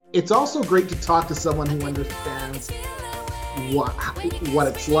It's also great to talk to someone who understands what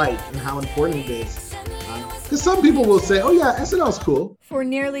it's like and how important it is. Because some people will say, "Oh yeah, SNL's cool." For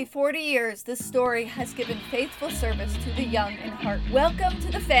nearly 40 years, this story has given faithful service to the young in heart. Welcome to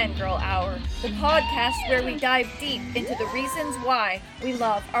the Fangirl Hour, the podcast where we dive deep into the reasons why we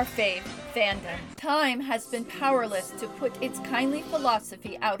love our fave fandom. Time has been powerless to put its kindly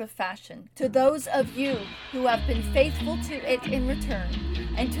philosophy out of fashion. To those of you who have been faithful to it in return,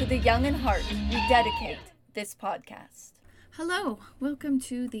 and to the young in heart, we dedicate this podcast. Hello, welcome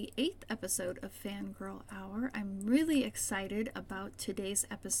to the 8th episode of Fangirl Hour. I'm really excited about today's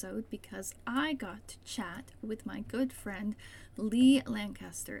episode because I got to chat with my good friend Lee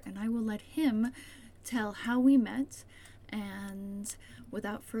Lancaster, and I will let him tell how we met. And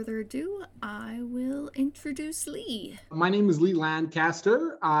without further ado, I will introduce Lee. My name is Lee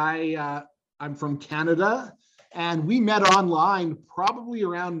Lancaster. I'm from Canada, and we met online probably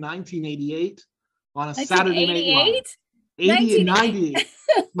around 1988 on a Saturday Night Live. 80 and 98.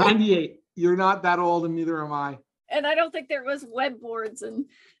 98. You're not that old, and neither am I. And I don't think there was web boards in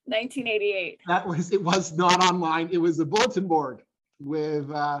 1988. It was not online. It was a bulletin board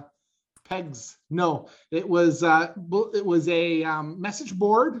with pegs. No, it was a message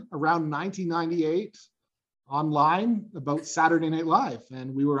board around 1998 online about Saturday Night Live,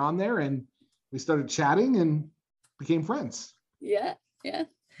 and we were on there and we started chatting and became friends. Yeah.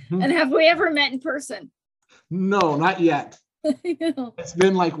 Mm-hmm. And have we ever met in person? No, not yet. It's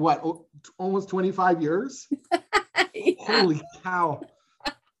been like what, almost 25 years? Yeah. Holy cow.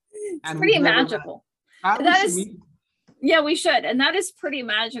 It's pretty magical. Yeah, we should. And that is pretty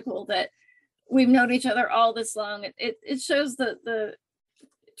magical that we've known each other all this long. It shows the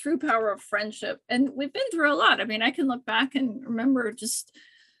true power of friendship. And we've been through a lot. I mean, I can look back and remember just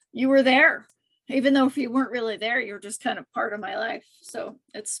you were there. Even though if you weren't really there, you're just kind of part of my life. So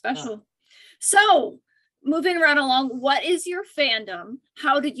it's special. Yeah. So moving right along, what is your fandom?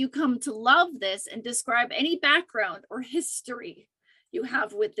 How did you come to love this? And describe any background or history you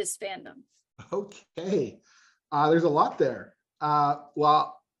have with this fandom. Okay. There's a lot there.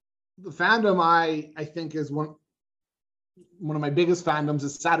 Well, the fandom I think is one of my biggest fandoms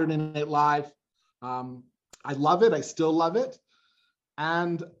is Saturday Night Live. I love it. I still love it.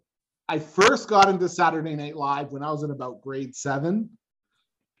 And I first got into Saturday Night Live when I was in about grade 7.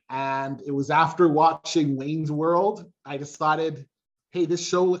 And it was after watching Wayne's World, I decided, hey, this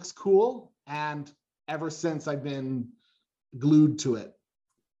show looks cool. And ever since I've been glued to it.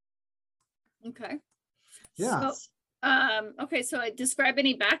 Okay. Yeah. So describe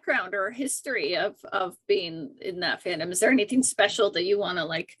any background or history of being in that fandom. Is there anything special that you want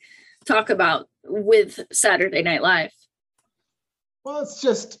to talk about with Saturday Night Live? Well, it's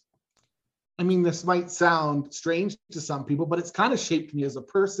just, I mean, this might sound strange to some people, but it's kind of shaped me as a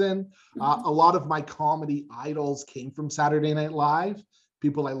person. Mm-hmm. A lot of my comedy idols came from Saturday Night Live,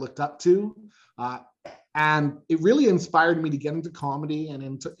 people I looked up to. And it really inspired me to get into comedy and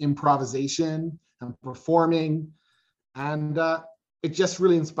into improvisation and performing. And it just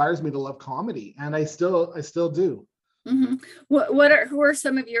really inspires me to love comedy. And I still do. Mm-hmm. Who are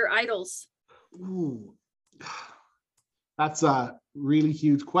some of your idols? Ooh, that's a really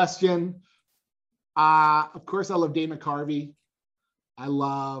huge question. Of course, I love Dana Carvey. I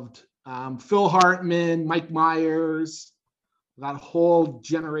loved Phil Hartman, Mike Myers, that whole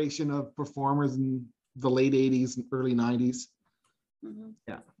generation of performers in the late 80s and early 90s. Mm-hmm.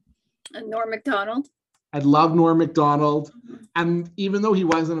 Yeah. And Norm Macdonald. I love Norm Macdonald. Mm-hmm. And even though he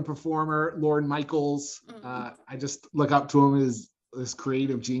wasn't a performer, Lorne Michaels, mm-hmm. I just look up to him as this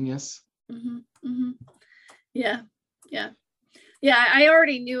creative genius. Mm-hmm. Mm-hmm. Yeah. Yeah, I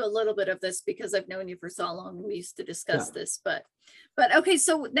already knew a little bit of this because I've known you for so long. We used to discuss this, but okay.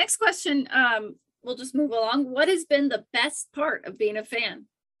 So next question, we'll just move along. What has been the best part of being a fan?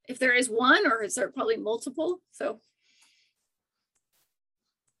 If there is one, or is there probably multiple? So,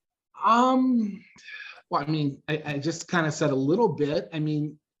 well, I mean, I just kind of said a little bit. I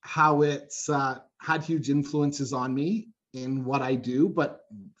mean, how it's had huge influences on me in what I do, but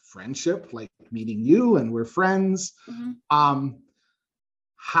friendship, like meeting you, and we're friends. Mm-hmm.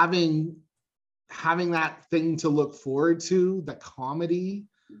 Having that thing to look forward to, the comedy,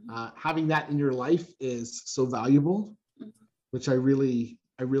 mm-hmm. Having that in your life is so valuable, mm-hmm. which I really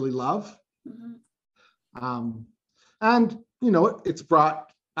love. Mm-hmm. And it's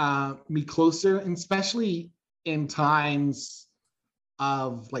brought me closer, and especially in times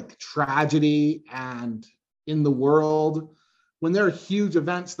of tragedy and in the world, when there are huge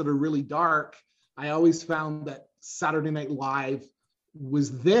events that are really dark. I always found that Saturday Night Live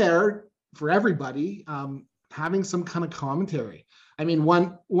was there for everybody, having some kind of commentary. I mean,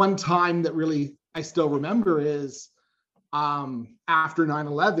 one time that really I still remember is after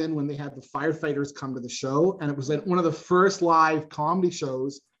 9/11, when they had the firefighters come to the show, and it was like one of the first live comedy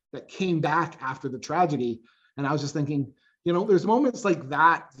shows that came back after the tragedy. And I was just thinking, there's moments like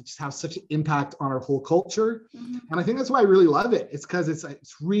that just have such an impact on our whole culture. Mm-hmm. And I think that's why I really love it. It's because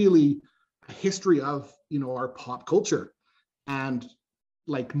it's really a history of, our pop culture and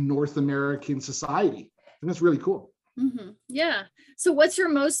like North American society. And that's really cool. Mm-hmm. Yeah. So what's your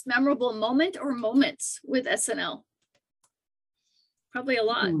most memorable moment or moments with SNL? Probably a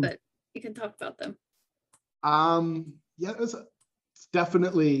lot, but you can talk about them. Yeah, it's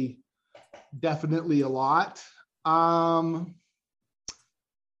definitely a lot.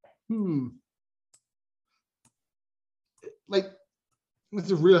 Like,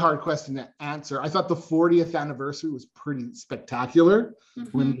 it's a really hard question to answer. I thought the 40th anniversary was pretty spectacular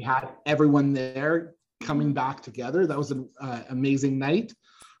when we had everyone there coming back together. That was an amazing night.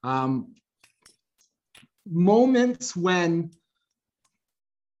 Moments when,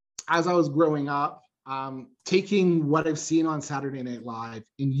 as I was growing up, taking what I've seen on Saturday Night Live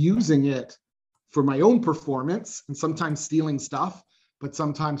and using it for my own performance, and sometimes stealing stuff, but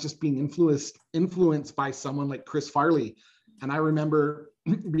sometimes just being influenced by someone like Chris Farley. And I remember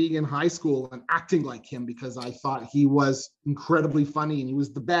being in high school and acting like him because I thought he was incredibly funny and he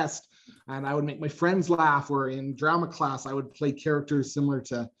was the best. And I would make my friends laugh, or in drama class, I would play characters similar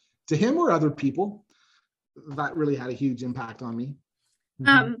to him or other people. That really had a huge impact on me.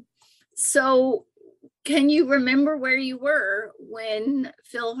 So can you remember where you were when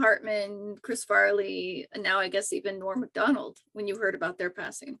Phil Hartman, Chris Farley, and now I guess even Norm Macdonald, when you heard about their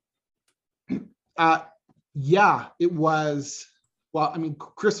passing? Yeah, it was, well, I mean,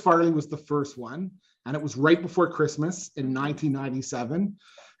 Chris Farley was the first one, and it was right before Christmas in 1997.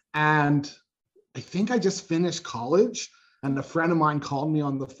 And I think I just finished college, and a friend of mine called me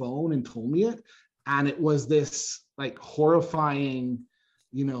on the phone and told me it. And it was this like horrifying,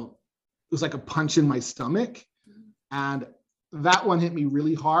 it was like a punch in my stomach. And that one hit me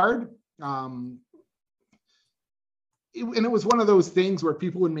really hard. And it was one of those things where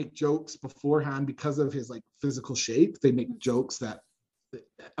people would make jokes beforehand because of his like physical shape. They make jokes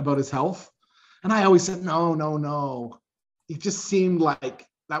about his health. And I always said, no. It just seemed like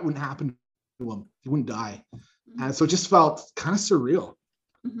that wouldn't happen to him. He wouldn't die. And so it just felt kind of surreal.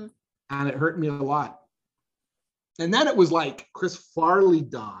 And it hurt me a lot. And then it was like Chris Farley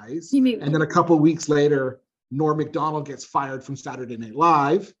dies. And then a couple of weeks later, Norm Macdonald gets fired from Saturday Night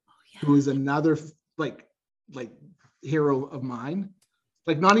Live, who is another like hero of mine.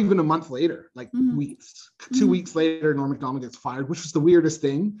 Like not even a month later, like weeks, 2 weeks later, Norm Macdonald gets fired, which was the weirdest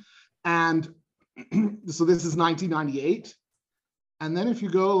thing. And so this is 1998. And then if you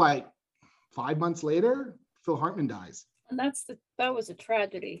go like 5 months later, Phil Hartman dies. And that was a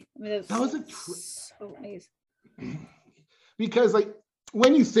tragedy. I mean, that was so amazing. Because like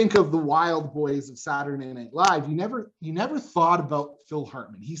when you think of the Wild Boys of Saturday Night Live, you never thought about Phil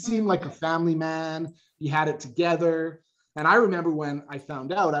Hartman. He seemed like a family man. He had it together. And I remember when I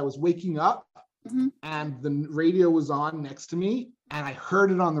found out, I was waking up and the radio was on next to me, and I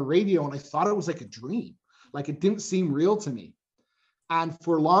heard it on the radio, and I thought it was like a dream. Like it didn't seem real to me. And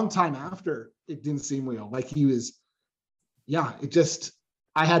for a long time after, it didn't seem real. Like he was,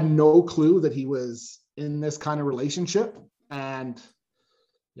 I had no clue that he was in this kind of relationship. And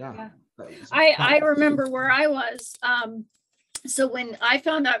I remember where I was. So when I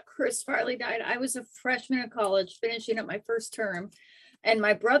found out Chris Farley died, I was a freshman in college, finishing up my first term. And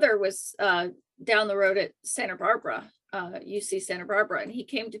my brother was down the road at Santa Barbara, UC Santa Barbara. And he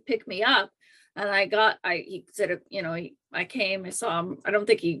came to pick me up. And he said, I came, I saw him. I don't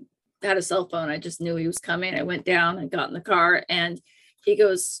think he had a cell phone. I just knew he was coming. I went down and got in the car, and he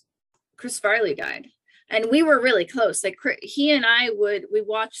goes, Chris Farley died. And we were really close. Like he and I we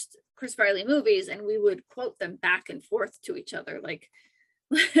watched Chris Farley movies, and we would quote them back and forth to each other, like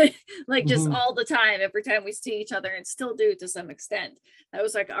just all the time, every time we see each other, and still do to some extent. That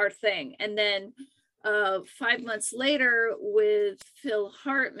was like our thing. And then 5 months later with Phil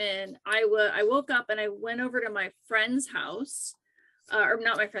Hartman, I woke up and I went over to my friend's house, or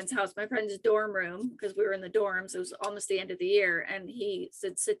not my friend's house, my friend's dorm room, because we were in the dorms. It was almost the end of the year. And he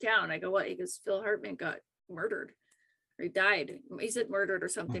said, sit down. I go, what? He goes, Phil Hartman got murdered, or he died. He said murdered or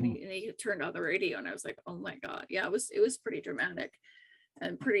something. And he turned on the radio, and I was like, oh my God. Yeah, it was pretty dramatic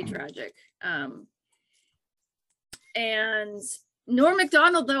and pretty tragic. And Norm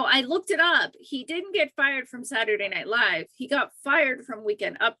Macdonald, though, I looked it up. He didn't get fired from Saturday Night Live. He got fired from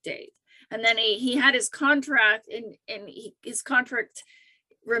Weekend Update. And then he had his contract, and his contract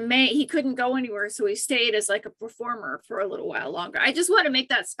he couldn't go anywhere, so he stayed as like a performer for a little while longer. I just want to make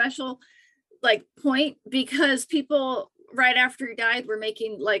that special like point, because people right after he died were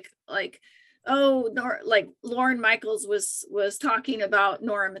making like like Lorne Michaels was talking about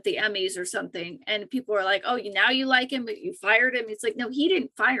Norm at the Emmys or something, and people were like, oh, now you like him, but you fired him. It's like, no, he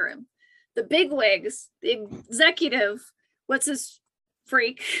didn't fire him. The bigwigs, the executive, what's his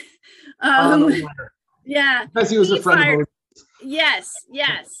freak, yeah, because he was a friend of ours. Yes,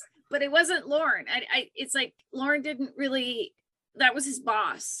 but it wasn't Lorne. It's like Lorne didn't really, that was his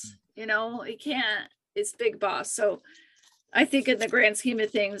boss, he can't, it's big boss. So I think in the grand scheme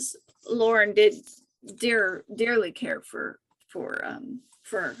of things, Lorne did dearly care for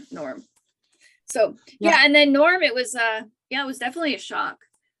Norm. So yeah, and then Norm, it was definitely a shock.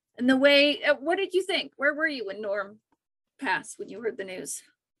 And the way, what did you think? Where were you when Norm passed, when you heard the news?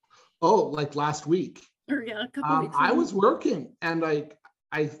 Oh, like last week. Or a couple weeks ago. I was working, and I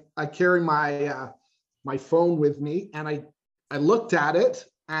carry my phone with me, and I looked at it,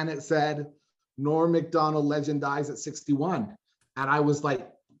 and it said Norm Macdonald, legend, dies at 61, and I was like,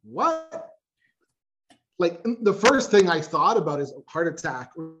 what? Like, the first thing I thought about is a heart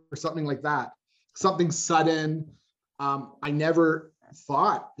attack or something like that, something sudden. I never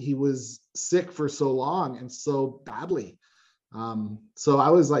thought he was sick for so long and so badly. So I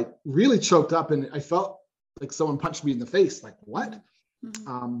was like really choked up, and I felt like someone punched me in the face. Like, what?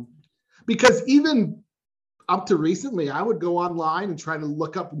 Mm-hmm. Because even up to recently, I would go online and try to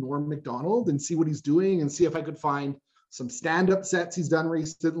look up Norm Macdonald and see what he's doing and see if I could find some stand-up sets he's done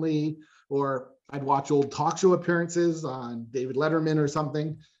recently, or I'd watch old talk show appearances on David Letterman or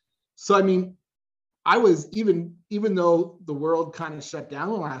something. So, I mean, I was even though the world kind of shut down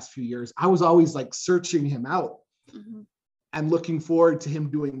the last few years, I was always like searching him out and looking forward to him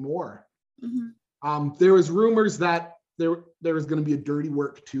doing more. There was rumors that there was going to be a Dirty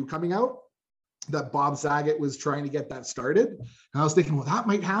Work 2 coming out, that Bob Saget was trying to get that started. And I was thinking, well, that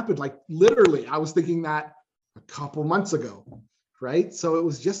might happen. Like, literally, I was thinking that a couple months ago, right? So it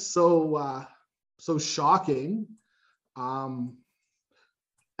was just so shocking. And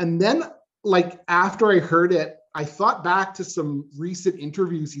then, like, after I heard it, I thought back to some recent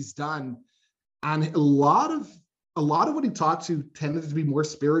interviews he's done, and a lot of what he talked to tended to be more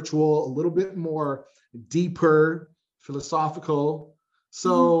spiritual, a little bit more deeper, philosophical.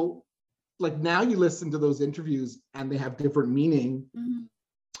 So like, now you listen to those interviews and they have different meaning.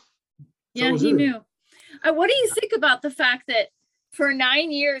 Yeah, he knew. What do you think about the fact that for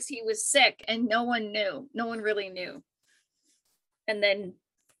 9 years he was sick and no one really knew? And then,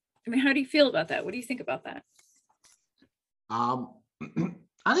 I mean, how do you feel about that? What do you think about that?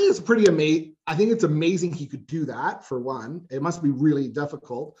 I think it's pretty amazing. I think it's amazing he could do that, for one. It must be really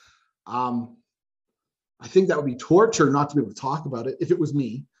difficult. I think that would be torture not to be able to talk about it if it was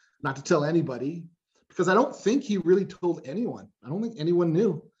me, not to tell anybody, because I don't think he really told anyone. I don't think anyone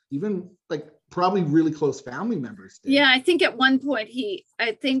knew, even like probably really close family members did. Yeah, I think at one point he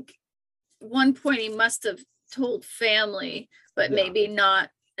must have told family, but maybe not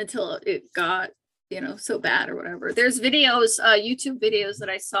until it got so bad or whatever. There's videos, YouTube videos that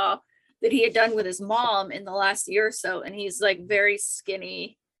I saw that he had done with his mom in the last year or so, and he's like very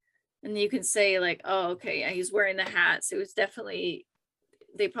skinny, and you can say like, oh, okay, yeah, he's wearing the hats. It was definitely,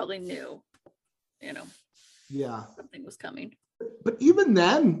 they probably knew, something was coming. But even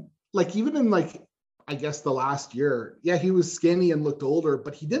then, like, even in like, I guess the last year, yeah, he was skinny and looked older,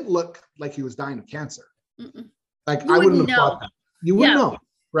 but he didn't look like he was dying of cancer. Like, I wouldn't have thought that. You wouldn't know.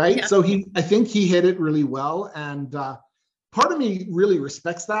 Right. Yeah. So I think he hit it really well. And part of me really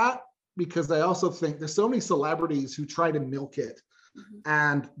respects that, because I also think there's so many celebrities who try to milk it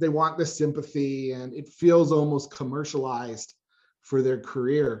and they want the sympathy, and it feels almost commercialized for their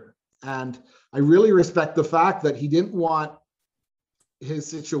career. And I really respect the fact that he didn't want his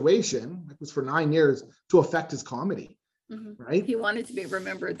situation, it was for 9 years, to affect his comedy. Right. He wanted to be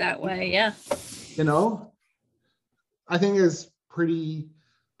remembered that way. Yeah. I think is pretty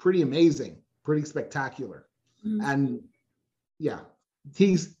amazing, pretty spectacular. And yeah,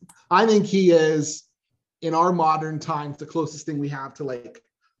 I think he is, in our modern times, the closest thing we have to like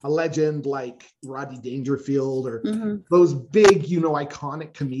a legend like Rodney Dangerfield or those big,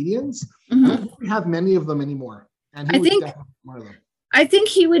 iconic comedians. I don't think we have many of them anymore. And he was definitely one of them. I think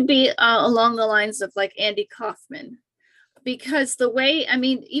he would be along the lines of like Andy Kaufman. Because the way, I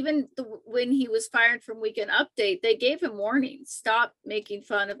mean, even when he was fired from Weekend Update, they gave him warnings. Stop making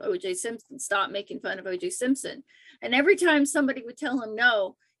fun of O.J. Simpson. Stop making fun of O.J. Simpson. And every time somebody would tell him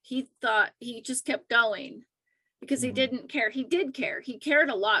no, he thought, he just kept going because he didn't care. He did care. He cared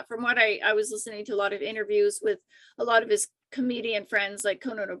a lot. From what I was listening to a lot of interviews with a lot of his comedian friends like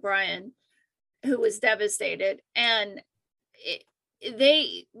Conan O'Brien, who was devastated, and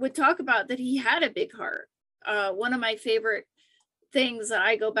they would talk about that he had a big heart. One of my favorite things that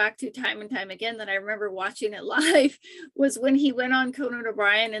I go back to time and time again that I remember watching it live was when he went on Conan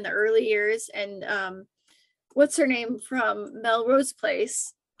O'Brien in the early years, and what's her name from Melrose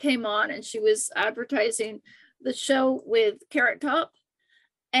Place came on, and she was advertising the show with Carrot Top,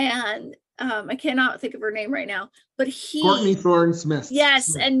 and I cannot think of her name right now, but Courtney Thorne Smith.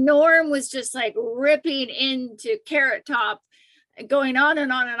 Yes, and Norm was just like ripping into Carrot Top, going on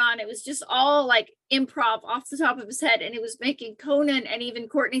and on and on. It was just all like improv off the top of his head, and it was making Conan and even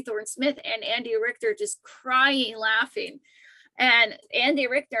Courtney Thorne Smith and Andy Richter just crying, laughing. And Andy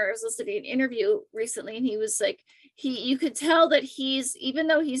Richter, I was listening to an interview recently, and he was like, you could tell that he's, even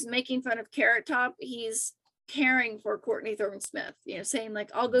though he's making fun of Carrot Top, he's caring for Courtney Thorne Smith, saying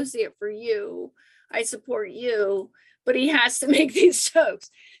like, I'll go see it for you, I support you, but he has to make these jokes.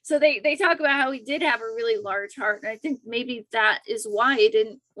 So they talk about how he did have a really large heart, and I think maybe that is why he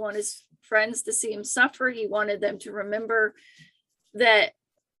didn't want his friends to see him suffer. He wanted them to remember that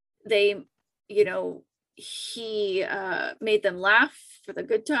they, he made them laugh for the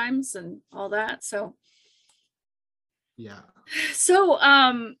good times and all that. So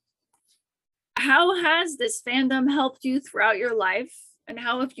how has this fandom helped you throughout your life, and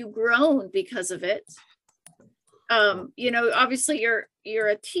how have you grown because of it? Obviously you're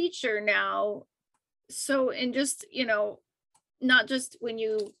a teacher now. So, and just, not just when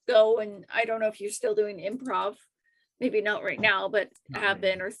you go, and I don't know if you're still doing improv, maybe not right now, but have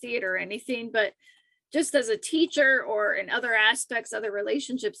been, or theater or anything, but just as a teacher or in other aspects, other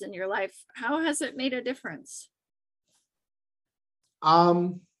relationships in your life, how has it made a difference?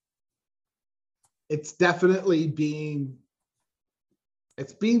 It's definitely being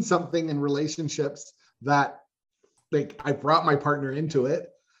something in relationships that, like, I brought my partner into it,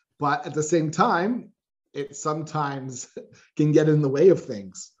 but at the same time, it sometimes can get in the way of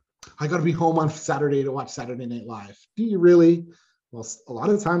things. I got to be home on Saturday to watch Saturday Night Live. Do you really? Well, a lot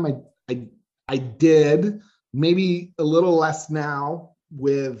of the time I did, maybe a little less now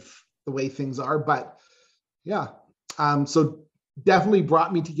with the way things are, but yeah. So definitely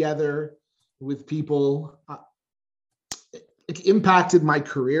brought me together with people. It impacted my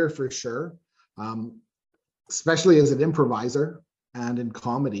career for sure, especially as an improviser and in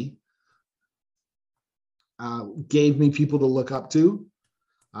comedy. Gave me people to look up to,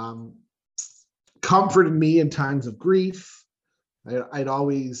 comforted me in times of grief. I'd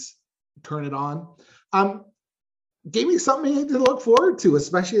always turn it on. Gave me something to look forward to,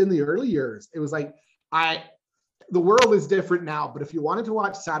 especially in the early years. It was like, the world is different now, but if you wanted to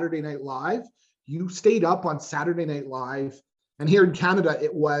watch Saturday Night Live, you stayed up on Saturday Night Live. And here in Canada,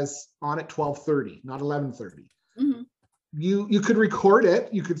 it was on at 12:30, not 11:30. Mm-hmm. You could record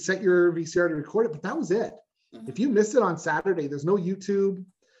it. You could set your VCR to record it, but that was it. Mm-hmm. If you missed it on Saturday, there's no YouTube.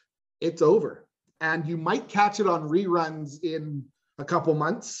 It's over. And you might catch it on reruns in a couple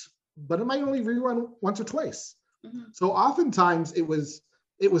months, but it might only rerun once or twice. Mm-hmm. So oftentimes it was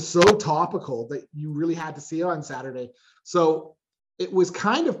so topical that you really had to see it on Saturday. So it was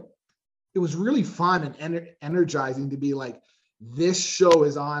really fun and energizing to be like, this show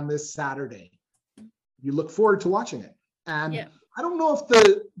is on this Saturday. You look forward to watching it. And yeah. I don't know if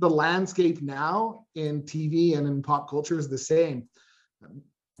the landscape now in TV and in pop culture is the same.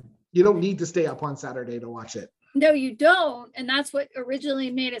 You don't need to stay up on Saturday to watch it. No, you don't. And that's what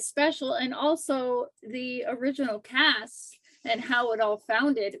originally made it special. And also the original cast and how it all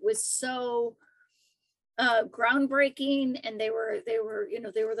founded was so groundbreaking. And they were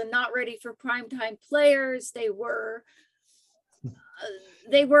the not ready for primetime players. They were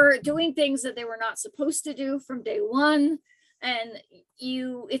doing things that they were not supposed to do from day one. And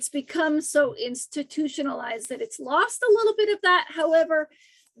it's become so institutionalized that it's lost a little bit of that. However,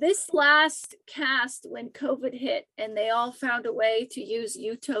 this last cast, when COVID hit and they all found a way to use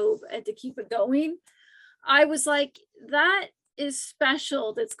YouTube and to keep it going, I was like, that is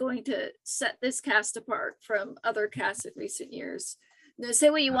special. That's going to set this cast apart from other casts in recent years. Now,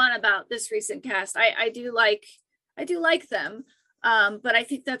 say what you want about this recent cast. I do like them. But I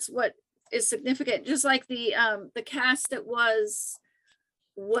think that's what is significant. Just like the cast that was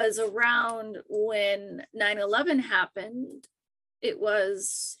around when 9/11 happened. It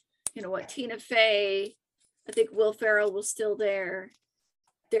was, Tina Fey, I think Will Ferrell was still there,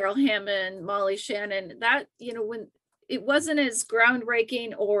 Daryl Hammond, Molly Shannon. That, when it wasn't as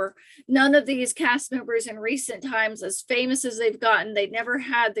groundbreaking, or none of these cast members in recent times, as famous as they've gotten, they never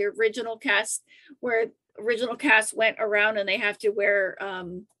had the original cast where original cast went around and they have to wear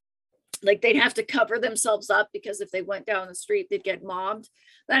like they'd have to cover themselves up because if they went down the street, they'd get mobbed.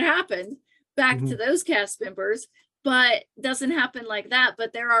 That happened back to those cast members, but doesn't happen like that.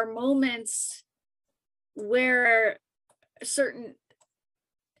 But there are moments where certain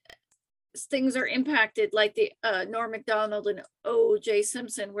things are impacted, like the Norm Macdonald and O.J.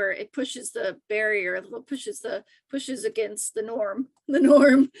 Simpson, where it pushes the barrier, pushes against the norm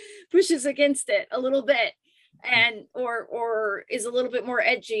pushes against it a little bit, and or is a little bit more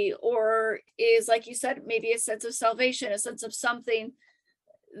edgy, or is, like you said, maybe a sense of salvation, a sense of something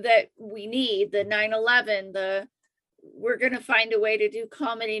that we need. The 9/11, we're going to find a way to do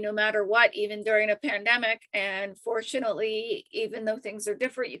comedy no matter what, even during a pandemic. And fortunately, even though things are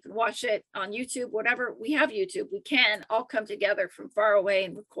different, you can watch it on YouTube, whatever. We have YouTube. We can all come together from far away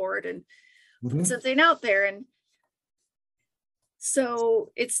and record and put something out there. And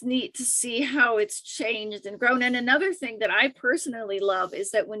so it's neat to see how it's changed and grown. And another thing that I personally love is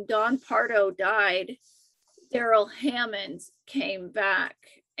that when Don Pardo died, Daryl Hammond came back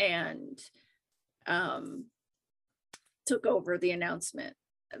and took over the announcement.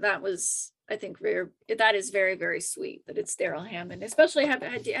 That was, I think, that is very, very sweet that it's Daryl Hammond. Especially,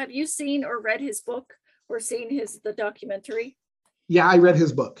 have you seen or read his book or seen the documentary? Yeah, I read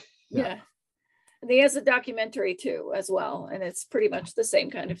his book. Yeah. And he has a documentary too, as well, and it's pretty much the same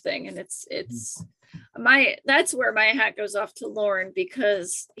kind of thing. And that's where my hat goes off to Lorne,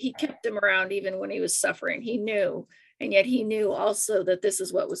 because he kept him around even when he was suffering. He knew, and yet he knew also that this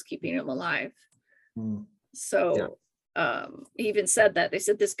is what was keeping him alive. So he even said that. They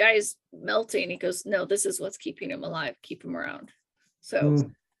said, this guy's melting. He goes, no, this is what's keeping him alive. Keep him around. So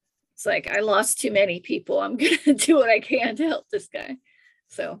it's like, I lost too many people. I'm gonna do what I can to help this guy.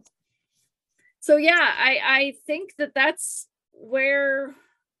 So yeah, I think that's where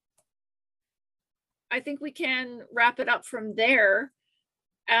I think we can wrap it up from there.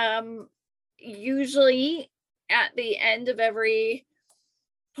 Usually at the end of every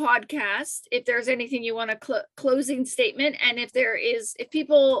podcast, if there's anything you want to closing statement, and if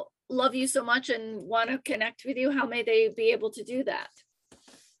people love you so much and want to connect with you, how may they be able to do that?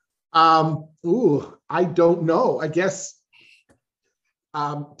 I don't know. I guess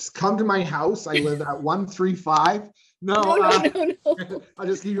just come to my house. I live at 135. No. I'll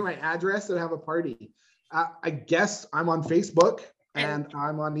just give you my address and have a party. I guess I'm on Facebook and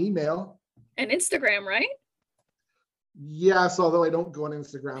I'm on email and Instagram, right? Yes, although I don't go on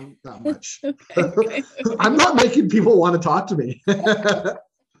Instagram that much. Okay. I'm not making people want to talk to me. But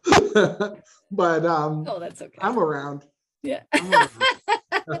that's okay. I'm around. Yeah.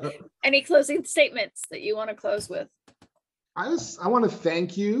 Any closing statements that you want to close with? I want to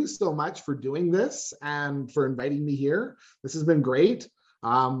thank you so much for doing this and for inviting me here. This has been great.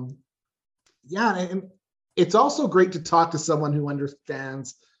 And it's also great to talk to someone who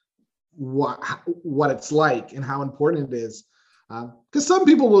understands what it's like and how important it is. Because some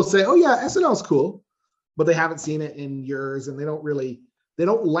people will say, oh yeah, SNL is cool, but they haven't seen it in years and they don't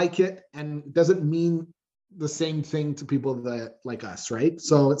like it, and it doesn't mean the same thing to people that like us, right?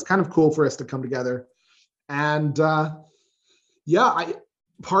 So it's kind of cool for us to come together. And part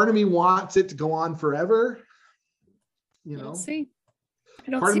of me wants it to go on forever. You know, I don't see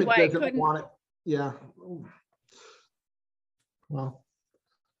why I couldn't want it. Yeah. Well,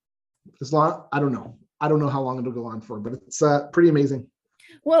 as long, I don't know how long it'll go on for, but it's pretty amazing.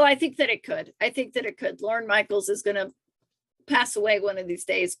 Well, I think that it could. Lorne Michaels is going to pass away one of these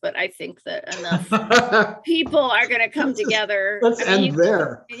days, but I think that enough people are going to come together. Let's end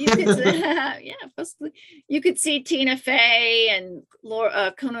there. You could, possibly. You could see Tina Fey and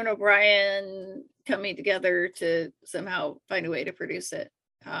Conan O'Brien coming together to somehow find a way to produce it.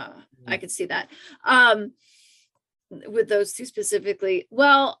 I could see that. With those two specifically.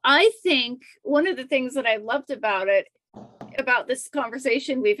 Well, I think one of the things that I loved about this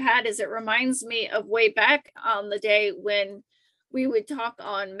conversation we've had is it reminds me of way back on the day when we would talk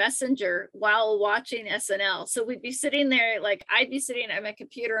on Messenger while watching SNL. So we'd be sitting there, like I'd be sitting at my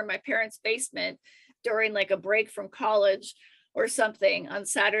computer in my parents' basement during like a break from college or something on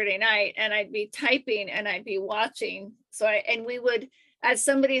Saturday night, and I'd be typing and I'd be watching. We would, as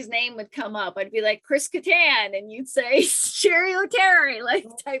somebody's name would come up, I'd be like, Chris Kattan, and you'd say Sherry O'Terry, like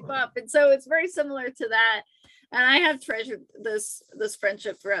type up. And so it's very similar to that. And I have treasured this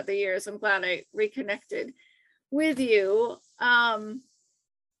friendship throughout the years. I'm glad I reconnected with you.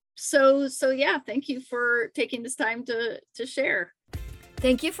 So yeah, thank you for taking this time to share.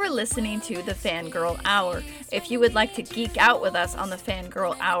 Thank you for listening to the Fangirl Hour. If you would like to geek out with us on the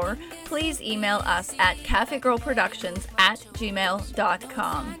Fangirl Hour, please email us at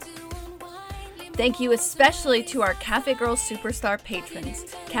cafegirlproductions@gmail.com. Thank you especially to our Cafe Girls Superstar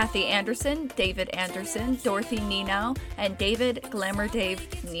patrons, Kathy Anderson, David Anderson, Dorothy Ninow, and David Glamour Dave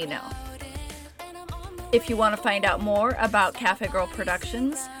Ninow. If you want to find out more about Cafe Girl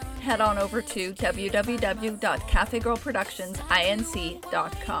Productions, head on over to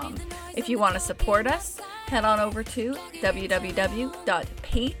www.cafegirlproductionsinc.com. If you want to support us, head on over to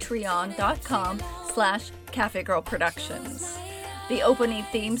www.patreon.com/cafegirlproductions. The opening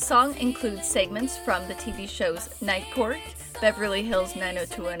theme song includes segments from the TV shows Night Court, Beverly Hills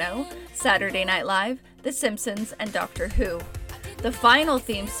 90210, Saturday Night Live, The Simpsons, and Doctor Who. The final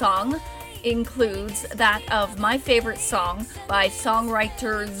theme song includes that of my favorite song by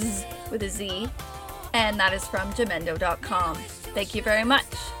Songwriters with a Z, and that is from Jamendo.com. Thank you very much.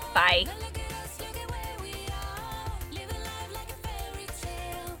 Bye.